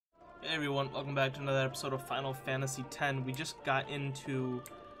Hey everyone, welcome back to another episode of Final Fantasy X. We just got into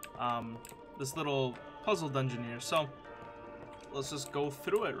this little puzzle dungeon here, so let's just go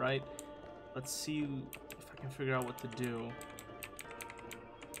through it, right? Let's see if I can figure out what to do.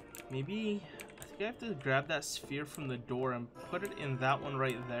 Maybe, I think I have to grab that sphere from the door and put it in that one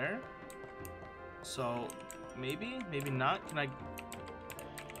right there. So, maybe not. Can I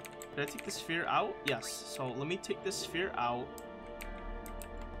take the sphere out? Yes, so let me take this sphere out.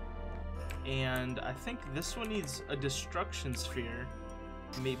 And I think this one needs a destruction sphere,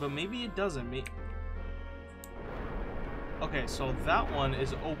 but maybe it doesn't. Okay, so that one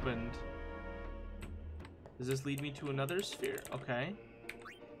is opened. Does this lead me to another sphere? Okay.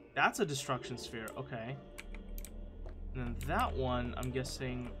 That's a destruction sphere. Okay. And then that one, I'm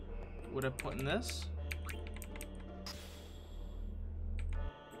guessing, would I put in this?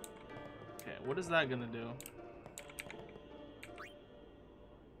 Okay, what is that gonna do?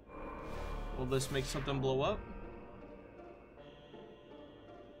 Will this make something blow up?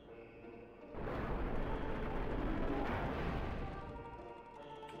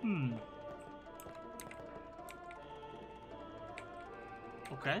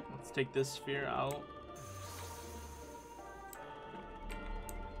 Okay, let's take this sphere out.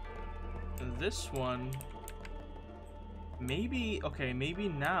 And this one, maybe, okay, maybe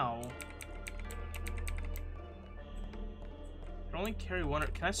now. I can only carry one.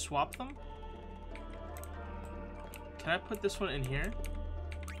 Can I swap them? Can I put this one in here?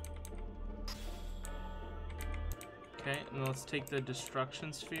 Okay, and let's take the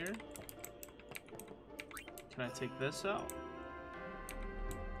destruction sphere. Can I take this out?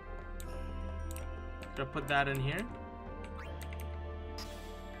 Can I put that in here?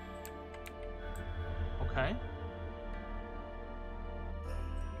 Okay.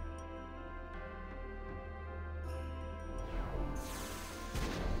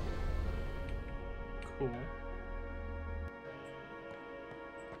 Cool.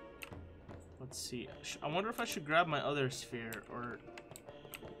 Let's see. I wonder if I should grab my other sphere or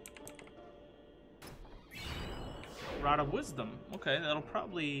Rod of Wisdom. Okay, that'll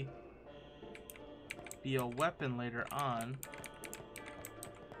probably be a weapon later on.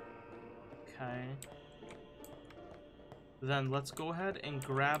 Okay. Then let's go ahead and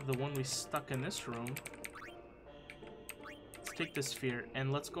grab the one we stuck in this room. Let's take the sphere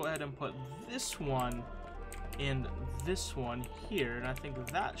and let's go ahead and put this one and this one here, and I think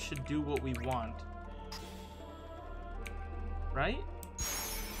that should do what we want. Right?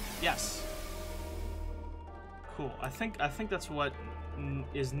 Yes. Cool. I think that's what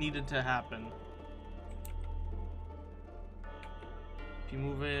is needed to happen. If you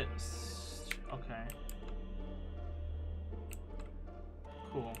move it, okay.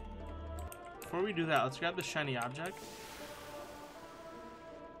 Cool. Before we do that, let's grab the shiny object.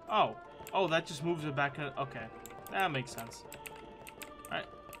 Oh, that just moves it back in. Okay, that makes sense. Alright,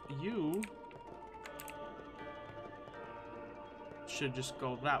 you should just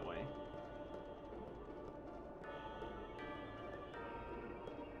go that way.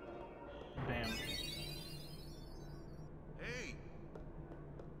 Bam. Hey!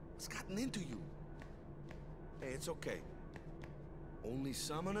 What's gotten into you? Hey, it's okay. Only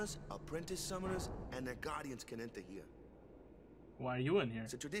summoners, apprentice summoners, and their guardians can enter here. Why are you in here?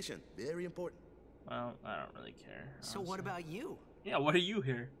 It's a tradition. Very important. Well, I don't really care. So what about you? Yeah, what are you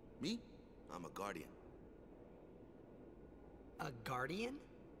here? Me? I'm a guardian. A guardian?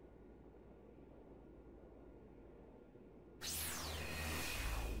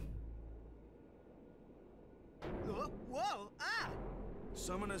 Whoa! Ah!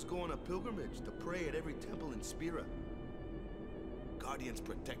 Summoners go on a pilgrimage to pray at every temple in Spira. Guardians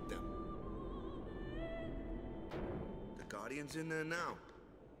protect them. The Guardian's in there now.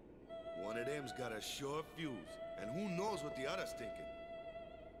 One of them's got a sure fuse, and who knows what the other's thinking.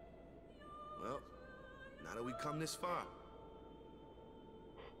 Well, now that we come this far,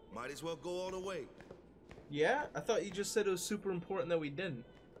 might as well go all the way. Yeah? I thought you just said it was super important that we didn't.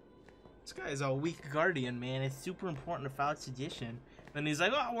 This guy is a weak guardian, man. It's super important to follow tradition. Then he's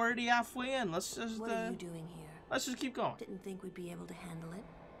like, oh, we're already halfway in. Let's just, What are you doing here? let's just keep going. Didn't think we'd be able to handle it.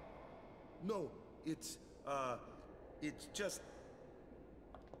 No, it's just...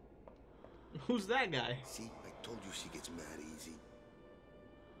 Who's that guy? See, I told you she gets mad easy.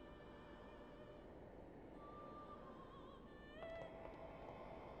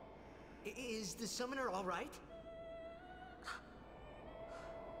 Is the summoner all right?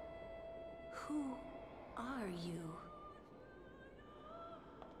 Who are you?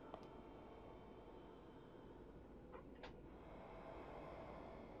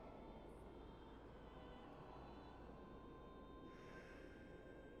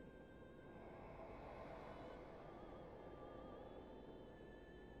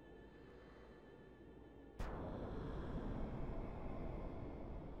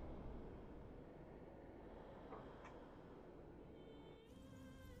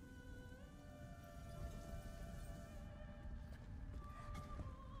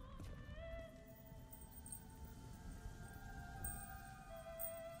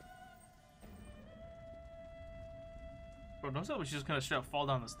 Bro, don't tell me she's just gonna straight up fall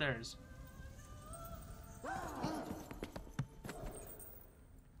down the stairs.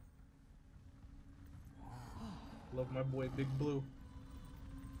 Love my boy Big Blue.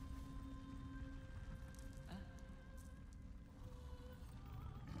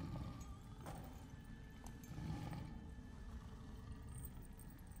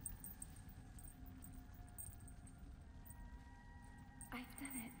 I've done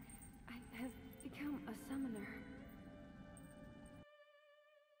it. I have become a summoner.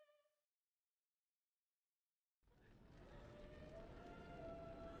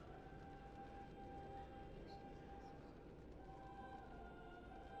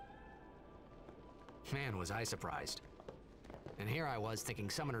 Man, was I surprised. And here I was thinking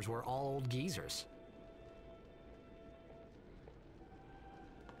summoners were all old geezers.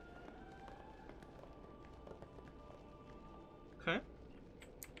 Okay.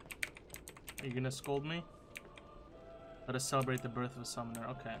 Are you gonna scold me? Let us celebrate the birth of a summoner.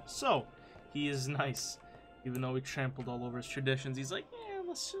 Okay. So, he is nice. Even though we trampled all over his traditions, he's like, yeah,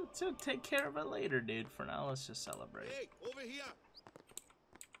 let's take care of it later, dude. For now, let's just celebrate. Hey, over here.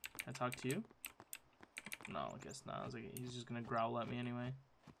 Can I talk to you? No, I guess not. I was like, he's just gonna growl at me anyway.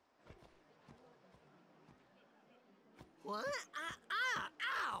 What?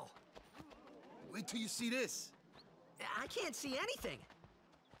 Ow! Wait till you see this. I can't see anything.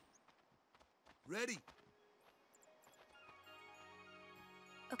 Ready?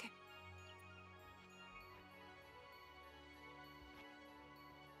 Okay.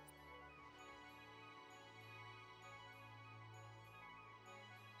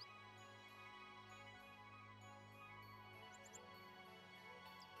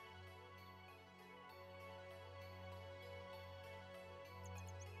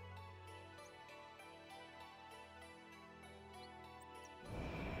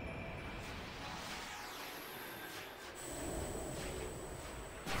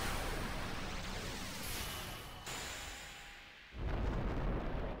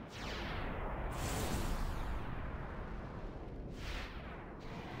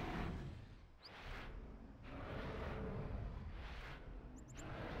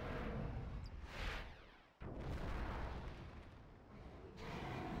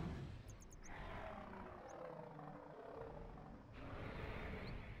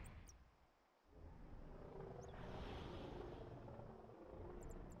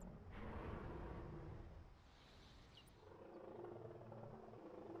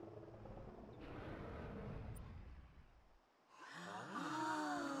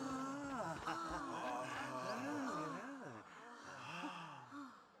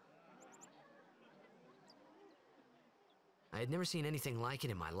 I had never seen anything like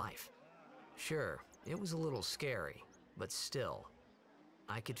it in my life. Sure, it was a little scary, but still,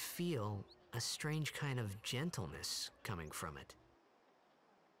 I could feel a strange kind of gentleness coming from it.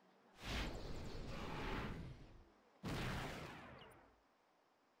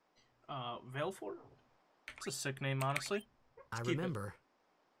 Veilfor? It's a sick name, honestly. I remember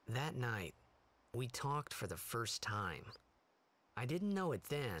that night we talked for the first time. I didn't know it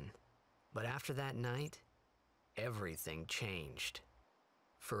then, but after that night, everything changed.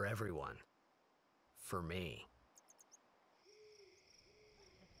 For everyone. For me.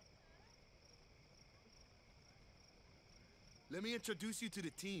 Let me introduce you to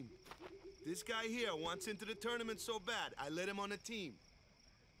the team. This guy here wants into the tournament so bad, I let him on the team.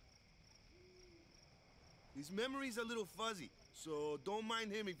 His memory's a little fuzzy, so don't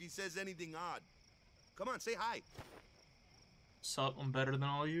mind him if he says anything odd. Come on, say hi. Sup, I'm better than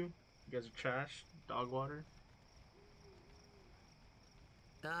all you. You guys are trash. Dog water.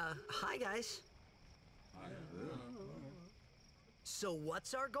 Hi guys. So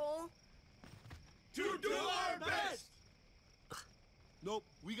what's our goal? To do our best! Nope,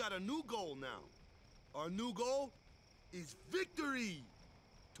 we got a new goal now. Our new goal is victory!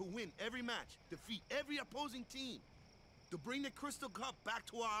 To win every match, defeat every opposing team, to bring the Crystal Cup back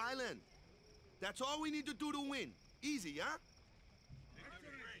to our island. That's all we need to do to win. Easy, huh?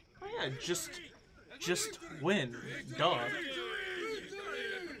 Oh yeah, just win. Duh.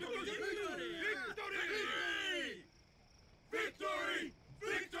 Victory!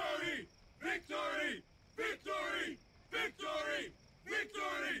 Victory! Victory! Victory! Victory!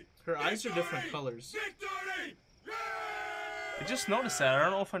 Victory! Her eyes are different colors. Victory! I just noticed that. I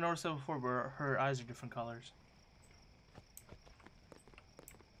don't know if I noticed that before, but her eyes are different colors.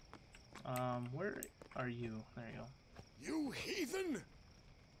 Where are you? There you go. You heathen!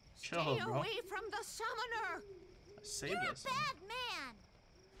 Chill, Stay bro. away from the summoner! I saved You're a this. bad man!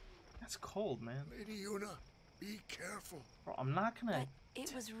 That's cold, man. Lady Una, be careful. Bro, I'm not gonna. But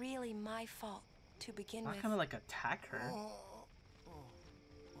it was really my fault. to begin Not with. gonna like attack her.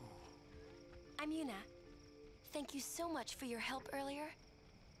 I'm Yuna. Thank you so much for your help earlier.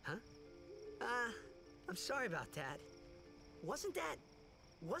 Huh? I'm sorry about that. Wasn't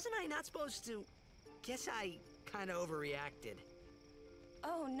I not supposed to? Guess I kinda overreacted.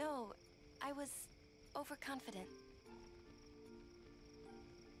 Oh no, I was overconfident.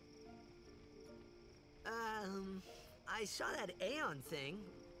 I saw that Aeon thing.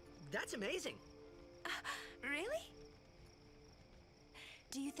 That's amazing. Really?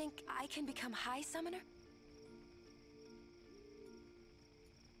 Do you think I can become High Summoner?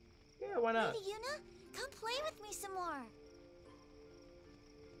 Yeah, why not? Lady Yuna, come play with me some more.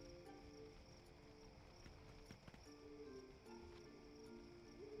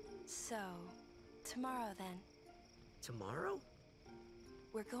 So, tomorrow then. Tomorrow?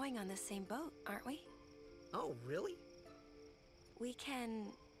 We're going on the same boat, aren't we? Oh, really? We can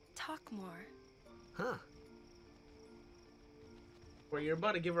talk more. Huh. Where you're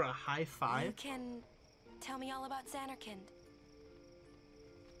about to give her a high You five? can tell me all about Xanarkand.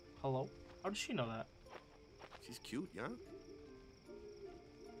 Hello? How does she know that? She's cute, yeah?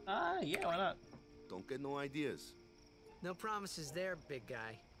 Yeah, why not? Don't get no ideas. No promises there, big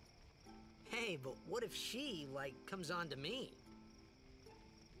guy. Hey, but what if she, like, comes on to me?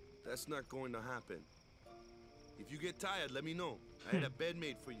 That's not going to happen. If you get tired, let me know. I had a bed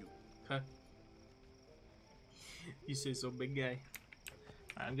made for you. Huh. You say so, big guy.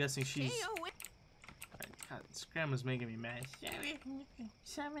 I'm guessing she's... Alright, God, this grandma's making me mad. Okay,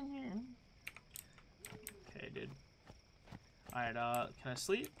 dude. Alright, can I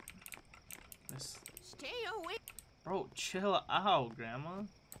sleep? Stay awake. Bro, chill out, grandma.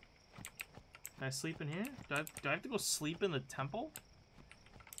 Can I sleep in here? Do I have to go sleep in the temple?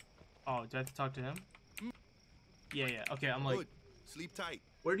 Oh, do I have to talk to him? Yeah, yeah. Okay, I'm like, Good. Sleep tight.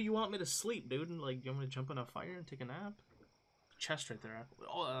 where do you want me to sleep, dude? Like, you want me to jump in a fire and take a nap? Chest right there.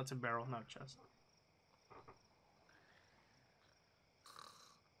 Oh, that's a barrel, not a chest.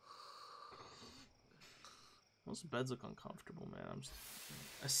 Most beds look uncomfortable, man.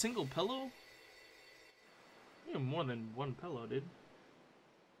 A single pillow? You need more than one pillow, dude.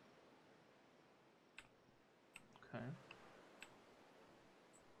 Okay.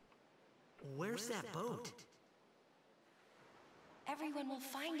 Where's that boat? Everyone will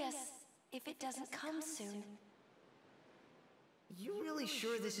find us if it doesn't come soon. You really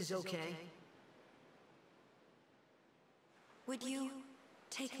sure this is okay? Would you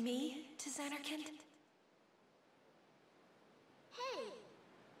take me to Xanarkand? Hey.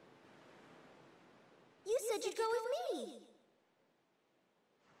 You said you'd go with me.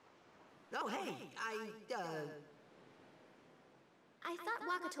 Oh, hey, I thought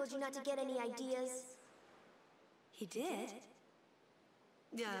Waka told you not to get any ideas. He did?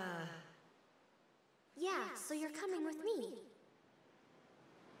 Yeah, so you're coming with me.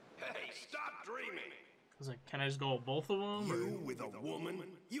 Hey, stop dreaming! I was like, can I just go with both of them? You with a woman?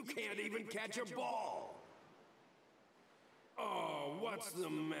 You can't even catch a ball! Oh, what's the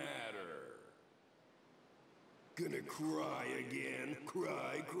matter? Gonna cry again?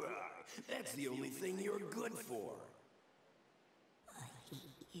 Cry, cry. That's the only thing you're good for. I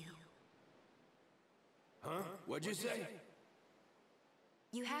hate you. Huh? What'd you say?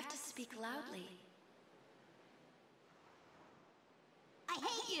 You have to speak loudly. I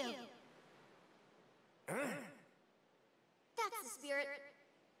hate you. Huh? That's the spirit.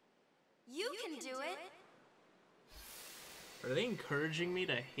 You can do it! Are they encouraging me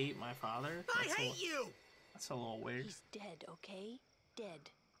to hate my father? I hate you! That's a little weird. He's dead, okay?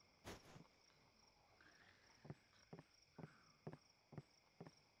 Dead.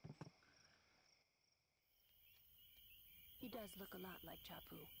 He does look a lot like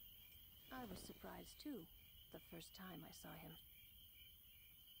Chapu. I was surprised too, the first time I saw him.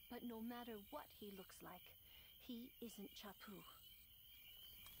 But no matter what he looks like, he isn't Chapu.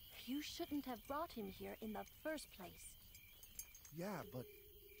 You shouldn't have brought him here in the first place. Yeah, but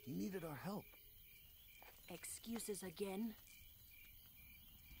he needed our help. Excuses again?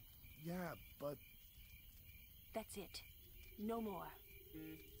 Yeah, but... That's it. No more.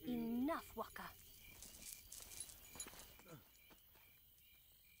 Enough, Waka.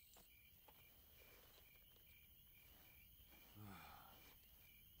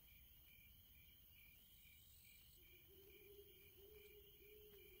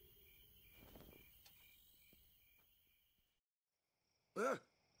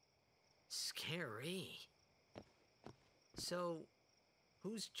 Scary. So,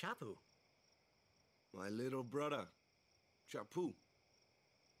 who's Chapu? My little brother, Chapu.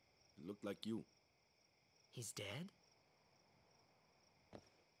 He looked like you. He's dead?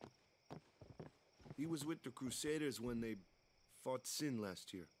 He was with the Crusaders when they fought Sin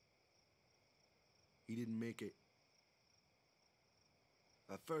last year. He didn't make it.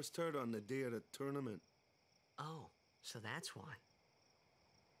 I first heard on the day of the tournament. Oh, so that's why.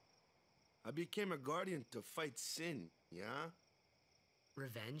 I became a guardian to fight Sin, yeah?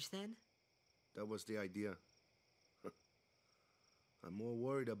 Revenge, then? That was the idea. I'm more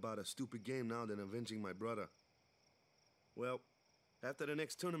worried about a stupid game now than avenging my brother. Well, after the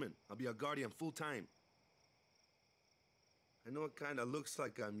next tournament, I'll be a guardian full-time. I know it kinda looks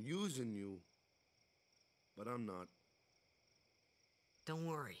like I'm using you, but I'm not. Don't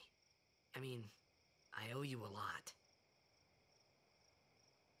worry. I mean, I owe you a lot.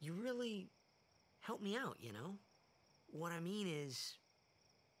 You really helped me out, you know? What I mean is...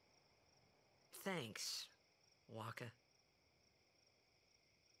 Thanks, Waka.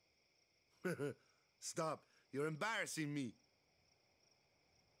 Stop. You're embarrassing me.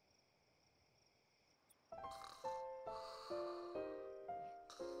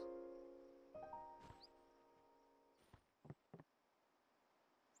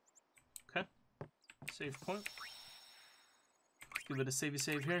 Okay. Save point. Let's give it a savey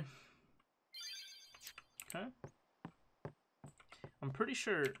save here. Okay. I'm pretty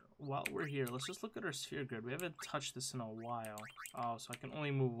sure while we're here, let's just look at our sphere grid. We haven't touched this in a while. Oh, so I can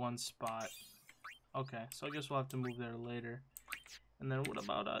only move one spot. Okay, so I guess we'll have to move there later. And then what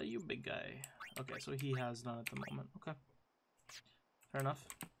about you, big guy? Okay, so he has none at the moment. Okay. Fair enough.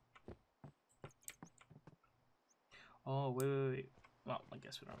 Oh, wait. Well, I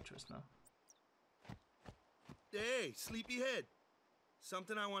guess we don't have a choice now. Hey, sleepyhead.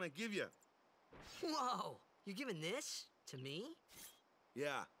 Something I want to give you. Whoa! You're giving this to me?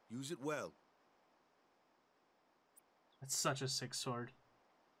 Yeah, use it well. That's such a sick sword.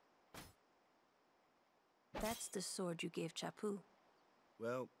 That's the sword you gave Chappu.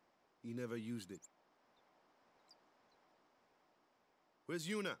 Well, he never used it. Where's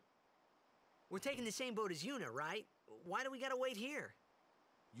Yuna? We're taking the same boat as Yuna, right? Why do we gotta wait here?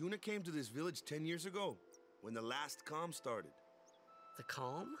 Yuna came to this village 10 years ago, when the last calm started. The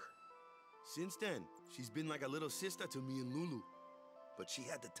calm? Since then, she's been like a little sister to me and Lulu. But she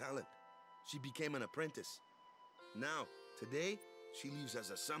had the talent. She became an apprentice. Now, today, she leaves as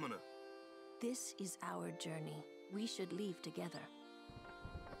a summoner. This is our journey. We should leave together.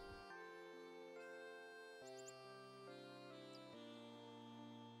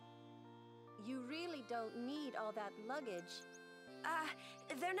 You really don't need all that luggage.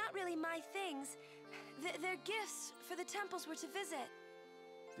 They're not really my things. They're gifts for the temples we're to visit.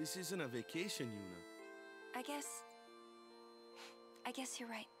 This isn't a vacation, Yuna. I guess you're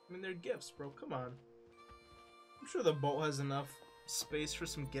right. I mean, they're gifts, bro. Come on. I'm sure the boat has enough space for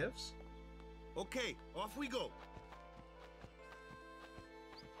some gifts. Okay, off we go.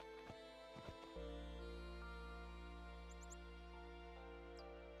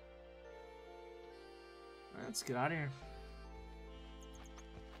 Let's get out of here.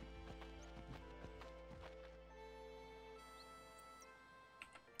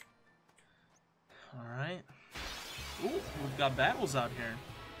 Alright. Ooh, we've got battles out here.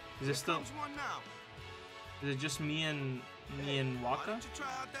 Is it still... Comes one now. Is it just me and Why Waka? don't you try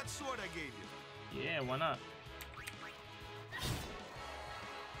out that sword I gave you? Yeah, why not?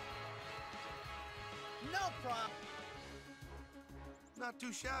 No problem. Not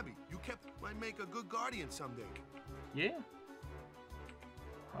too shabby. You might make a good guardian someday. Yeah.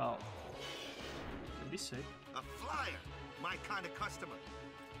 Well, that'd be sick. A flyer, my kind of customer.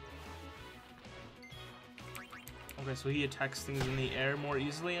 Okay, so he attacks things in the air more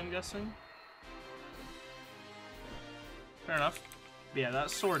easily, I'm guessing. Fair enough. But yeah, that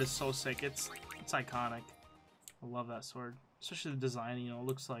sword is so sick. It's iconic. I love that sword. Especially the design, you know, it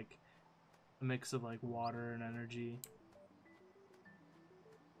looks like a mix of like water and energy.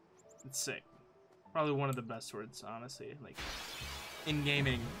 It's sick. Probably one of the best swords, honestly. Like, in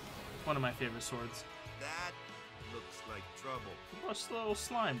gaming, one of my favorite swords. That looks like trouble. Oh, it's a little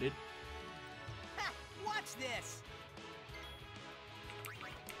slime, dude. Ha! Watch this!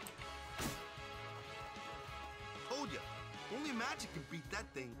 Told ya, only magic can beat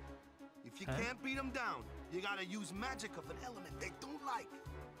that thing. If you can't beat them down, you gotta use magic of an element they don't like.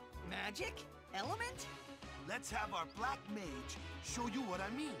 Magic? Element? Let's have our black mage show you what I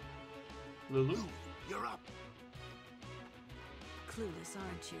mean. Lulu? Lulu, you're up. Clueless,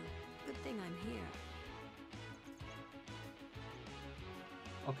 aren't you? Good thing I'm here.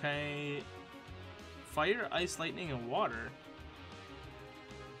 Okay. Fire, ice, lightning, and water.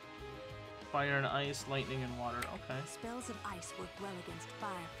 Fire and ice, lightning, and water. Okay. Spells of ice work well against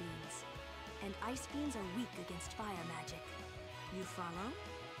fire fiends, and ice fiends are weak against fire magic. You follow?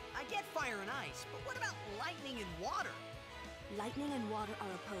 I get fire and ice, but what about lightning and water? Lightning and water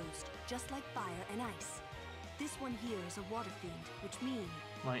are opposed, just like fire and ice. This one here is a water fiend, which means...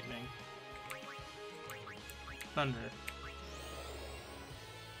 Lightning. Thunder.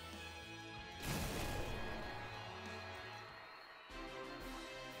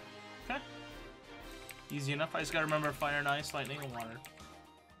 Okay. Easy enough. I just gotta remember fire and ice, lightning and water.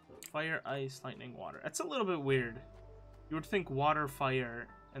 Fire, ice, lightning, water. That's a little bit weird. You would think water, fire,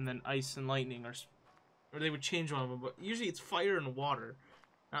 and then ice and lightning are... Or they would change one of them, but usually it's fire and water,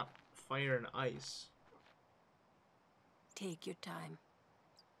 not fire and ice. Take your time.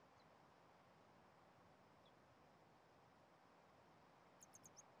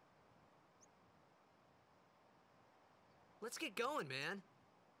 Let's get going, man.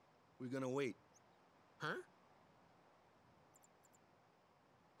 We're gonna wait. Huh?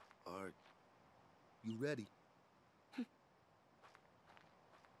 Are you ready?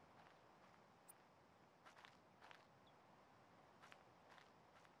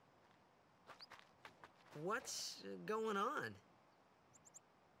 What's going on?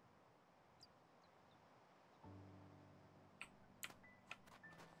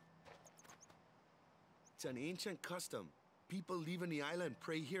 It's an ancient custom. People leaving the island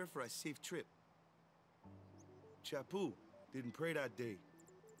pray here for a safe trip. Chappu didn't pray that day.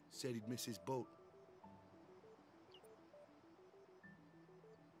 Said he'd miss his boat.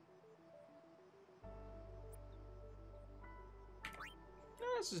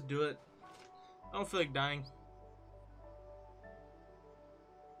 Let's just do it. I don't feel like dying.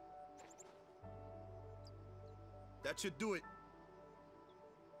 That should do it.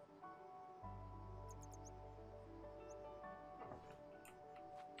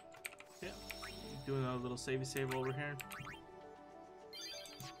 Yeah. Doing a little savey save over here.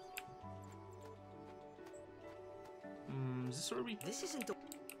 Is this where we... This isn't the...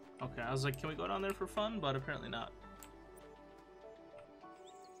 Okay, I was like, can we go down there for fun? But apparently not.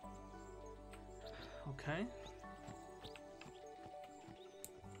 Okay.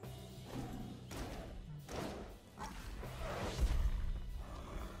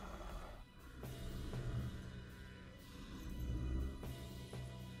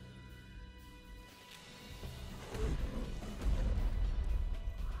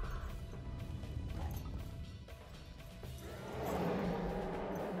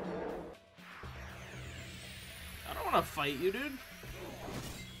 I don't want to fight you, dude.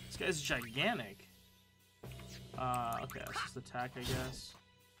 This guy's gigantic. Okay, let's just attack, I guess.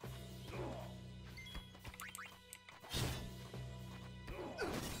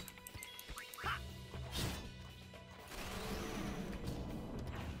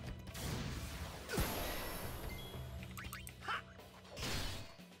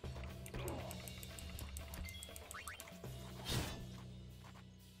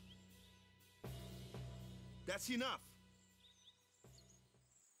 That's enough.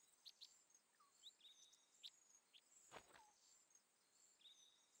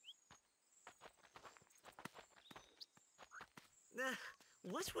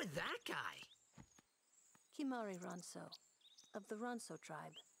 What's with that guy? Kimari Ronso, of the Ronso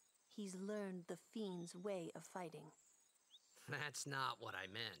tribe. He's learned the fiend's way of fighting. That's not what I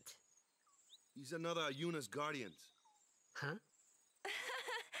meant. He's another Yuna's guardians. Huh?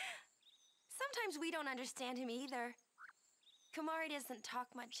 Sometimes we don't understand him either. Kimari doesn't talk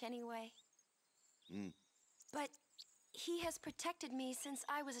much anyway. But he has protected me since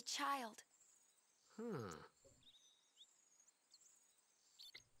I was a child. Huh.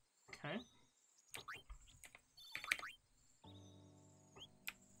 Okay.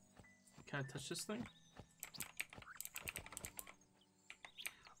 Can I touch this thing?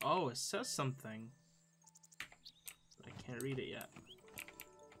 Oh, it says something. I can't read it yet.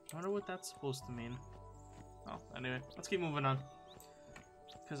 I wonder what that's supposed to mean. Oh, anyway, let's keep moving on.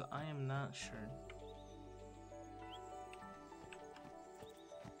 Because I am not sure.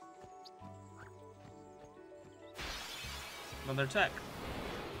 Another attack.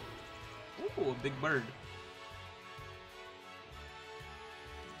 Ooh, a big bird.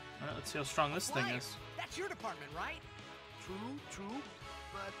 Alright, let's see how strong this thing is. That's your department, right? True.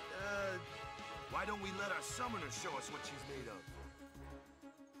 But, why don't we let our summoner show us what she's made of?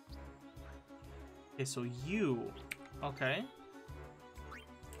 Okay, so you. Okay.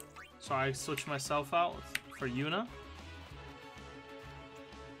 So I switch myself out for Yuna.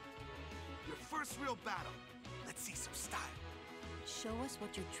 Your first real battle. Let's see some style. Show us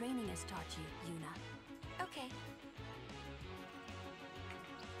what your training has taught you, Yuna. Okay.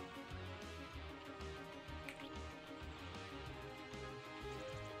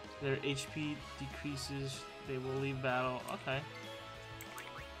 Their HP decreases. They will leave battle. Okay.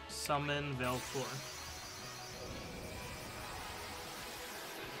 Summon Veil 4.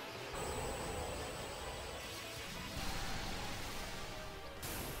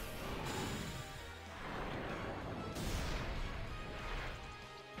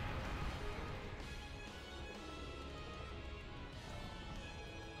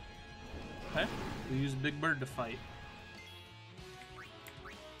 Okay, we use Big Bird to fight.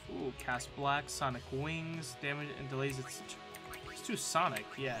 Ooh, cast Black, Sonic Wings, damage and delays its... It's too Sonic,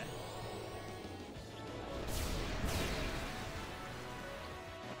 yeah.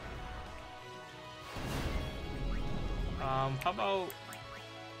 How about...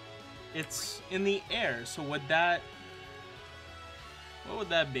 It's in the air, so would that... What would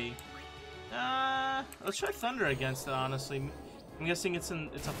that be? Let's try Thunder against it, honestly. I'm guessing it's a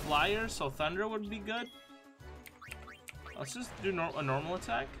flyer, so Thunder would be good. Let's just do a normal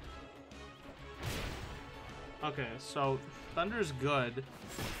attack. Okay, so Thunder is good.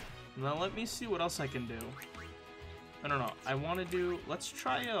 Now let me see what else I can do. I don't know. I want to do... Let's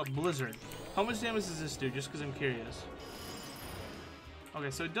try a Blizzard. How much damage does this do? Just because I'm curious.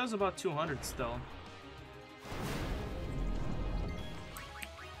 Okay, so it does about 200 still.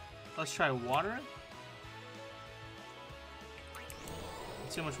 Let's try Water.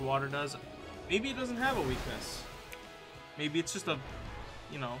 Let's see how much Water does. Maybe it doesn't have a weakness. Maybe it's just a...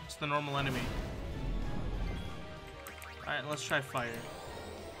 You know, it's the normal enemy. Alright, let's try Fire.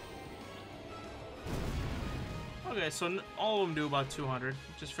 Okay, so all of them do about 200,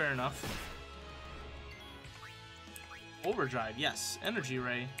 which is fair enough. Overdrive, yes. Energy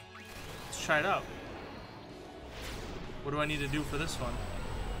Ray. Let's try it out. What do I need to do for this one?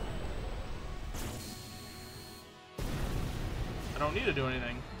 I don't need to do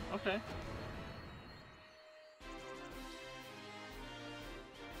anything. Okay.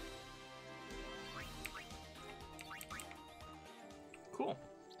 Cool.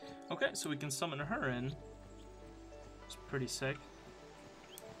 Okay, so we can summon her in. It's pretty sick.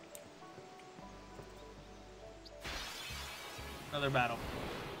 Another battle.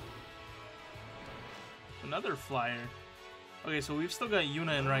 Another flyer. Okay, so we've still got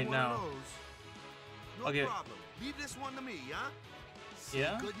Yuna in right now. No okay. problem. Leave this one to me, huh?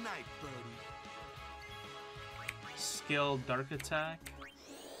 Yeah. Good night, birdie. Skill Dark Attack.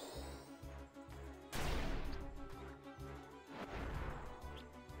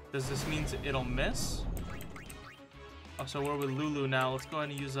 Does this mean it'll miss? Oh, so we're with Lulu now. Let's go ahead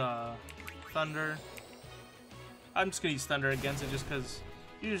and use Thunder. I'm just gonna use Thunder against it just because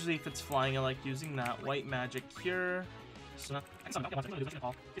usually if it's flying, I like using that. White Magic Cure. So,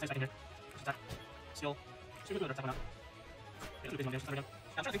 Skill. I'm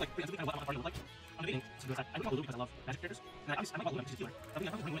trying to think like what a party would like. I'm debating to do attack. I would Lulu because I love magic characters. And I might Lulu because she's a healer. I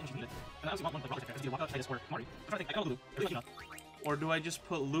think I'm when she needed. And I also want one of the rocket characters, either Waka, Titus, or Kamari. I'm trying to think, I got Lulu. I really like Yuna. Or do I just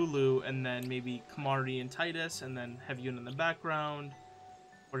put Lulu and then maybe Kamari and Titus and then have Yuna in the background?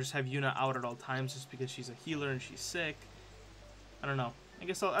 Or just have Yuna out at all times just because she's a healer and she's sick? I don't know. I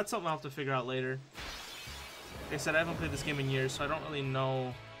guess that's something I'll have to figure out later. Like I said, I haven't played this game in years, so I don't really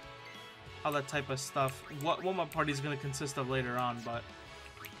know how that type of stuff, what my party's going to consist of later on, but...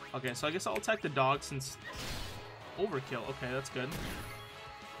 Okay, so I guess I'll attack the dog since... Overkill. Okay, that's good.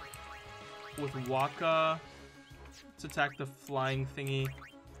 With Waka, let's attack the flying thingy.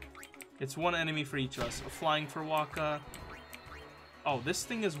 It's one enemy for each of us. A flying for Waka. Oh, this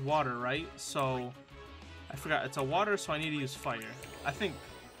thing is water, right? So, I forgot. It's a water, so I need to use fire. I think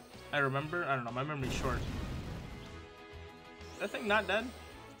I remember. I don't know. My memory's short. Is that thing not dead?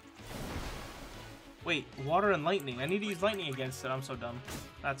 Wait, water and lightning. I need to use lightning against it. I'm so dumb.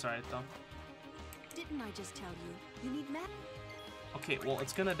 That's alright, though. Didn't I just tell you? You need map? Okay, well,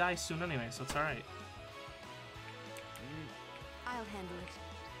 it's gonna die soon anyway, so it's alright. I'll handle it.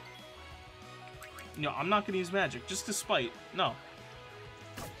 No, I'm not gonna use magic. Just to spite. No.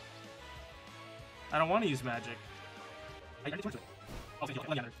 I don't want to use magic. I get to it. Oh, thank you.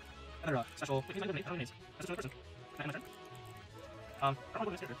 Another special. I don't need. That's a person. Can I end my turn? I don't want to go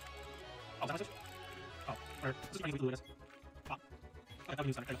to this character. Oh, is that my switch? Oh, or this is my Lulu, I guess. Ah. Okay, I'll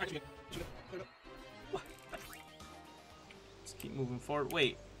use that. Alright, shoot it. Let's keep moving forward.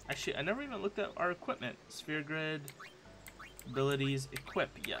 Wait, actually, I never even looked at our equipment. Sphere grid, abilities,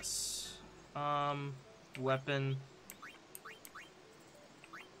 equip, yes. Weapon.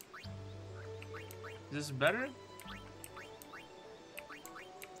 Is this better?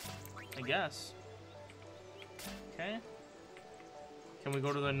 I guess. Okay. Can we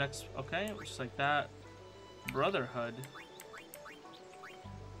go to the next? Okay, just like that. Brotherhood.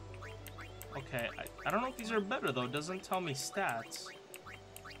 Okay, I don't know if these are better though. It doesn't tell me stats.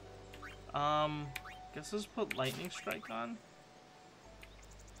 Guess let's put Lightning Strike on.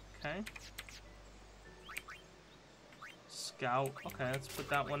 Okay. Scout. Okay, let's put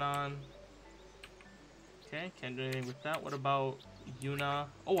that one on. Okay, can't do anything with that. What about Yuna?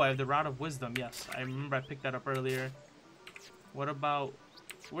 Oh, I have the Rod of Wisdom. Yes, I remember I picked that up earlier. What about...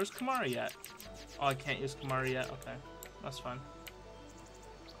 Where's Kamari at? Oh, I can't use Kamari yet. Okay, that's fine.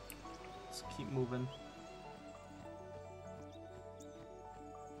 Let's keep moving.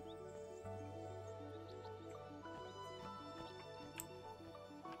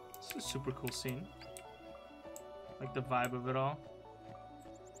 This is a super cool scene. Like the vibe of it all.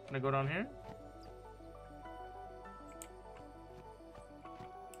 Can I go down here?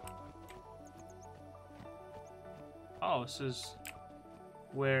 Oh, this is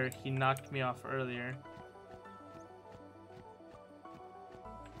where he knocked me off earlier.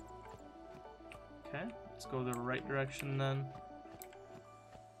 Okay, let's go the right direction then.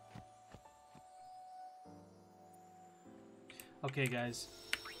 Okay, guys.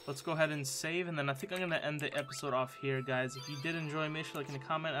 Let's go ahead and save, and then I think I'm going to end the episode off here, guys. If you did enjoy, make sure to like and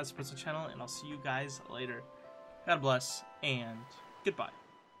comment, subscribe to the channel, and I'll see you guys later. God bless, and goodbye.